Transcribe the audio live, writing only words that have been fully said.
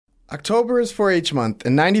October is 4-H month,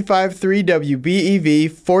 and 95.3 WBEV,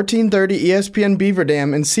 1430 ESPN Beaver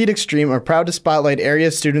Dam, and Seed Extreme are proud to spotlight area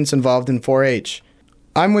students involved in 4-H.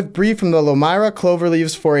 I'm with Bree from the Lomira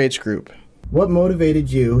Cloverleaves 4-H group. What motivated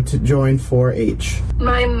you to join 4-H?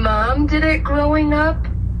 My mom did it growing up,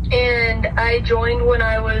 and I joined when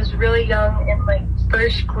I was really young in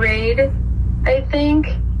first grade, I think.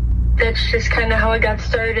 That's just kind of how it got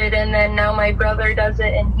started, and then now my brother does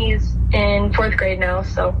it, and he's in 4th grade now,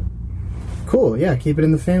 so. Cool, yeah, keep it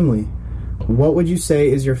in the family. What would you say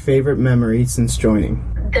is your favorite memory since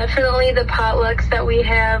joining? Definitely the potlucks that we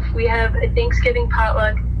have. We have a Thanksgiving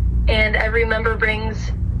potluck, and every member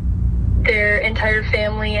brings their entire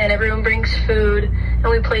family, and everyone brings food, and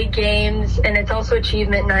we play games, and it's also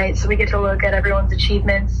achievement night, so we get to look at everyone's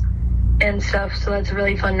achievements and stuff, so that's a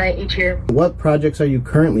really fun night each year. What projects are you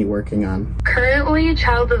currently working on? Currently,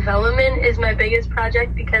 child development is my biggest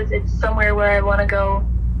project because it's somewhere where I want to go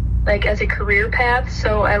as a career path,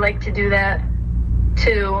 so I like to do that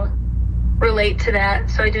to relate to that,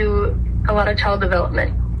 so I do a lot of child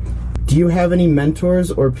development. Do you have any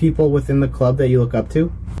mentors or people within the club that you look up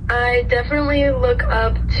to? I definitely look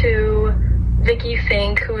up to Vicky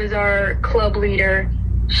Fink, who is our club leader.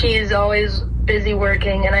 She is always busy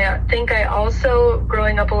working, and I think I also,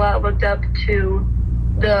 growing up a lot, looked up to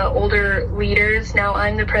the older leaders. Now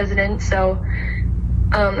I'm the president, so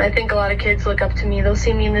I think a lot of kids look up to me. They'll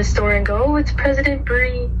see me in the store and go, "Oh, it's President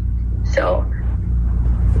Bree." So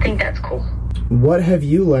I think that's cool. What have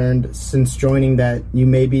you learned since joining that you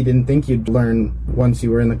maybe didn't think you'd learn once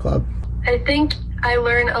you were in the club? I think I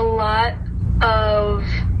learned a lot of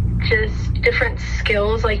just different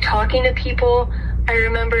skills, like talking to people. I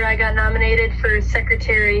remember I got nominated for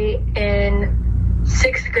secretary in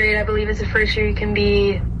 6th grade. I believe is the first year you can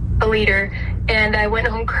be a leader. And I went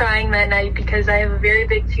home crying that night because I have a very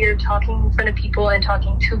big fear of talking in front of people and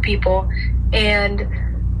talking to people. And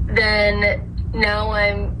then now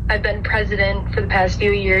I've been president for the past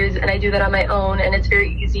few years, and I do that on my own, and it's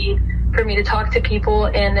very easy for me to talk to people,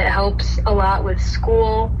 and it helps a lot with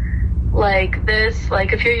school like this.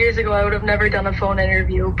 Like a few years ago, I would have never done a phone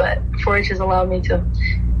interview, but 4-H has allowed me to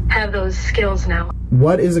have those skills now.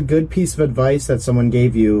 What is a good piece of advice that someone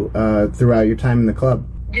gave you throughout your time in the club?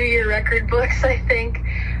 Do your record books, I think.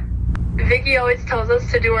 Vicky always tells us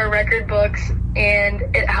to do our record books, and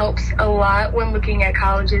it helps a lot when looking at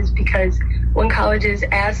colleges, because when colleges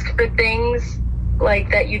ask for things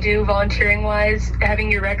like that you do volunteering-wise, having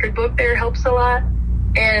your record book there helps a lot.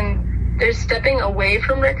 And they're stepping away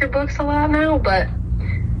from record books a lot now, but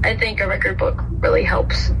I think a record book really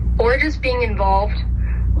helps. Or just being involved,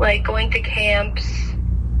 like going to camps,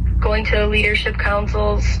 going to leadership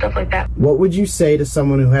councils, stuff like that. What would you say to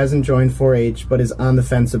someone who hasn't joined 4-H but is on the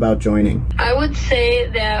fence about joining? I would say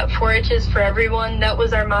that 4-H is for everyone. That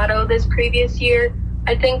was our motto this previous year.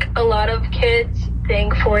 I think a lot of kids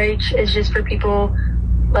think 4-H is just for people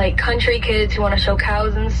like country kids who want to show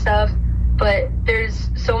cows and stuff, but there's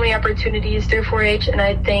so many opportunities through 4-H, and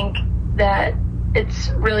I think that it's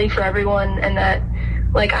really for everyone, and that,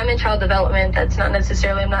 like, I'm in child development. That's not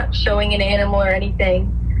necessarily, I'm not showing an animal or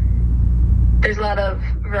anything. There's a lot of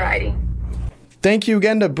variety. Thank you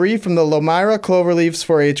again to Bree from the Lomira Cloverleaves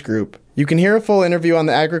 4-H group. You can hear a full interview on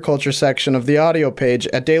the agriculture section of the audio page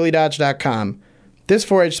at dailydodge.com. This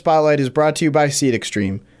 4-H Spotlight is brought to you by Seed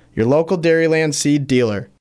Extreme, your local Dairyland seed dealer.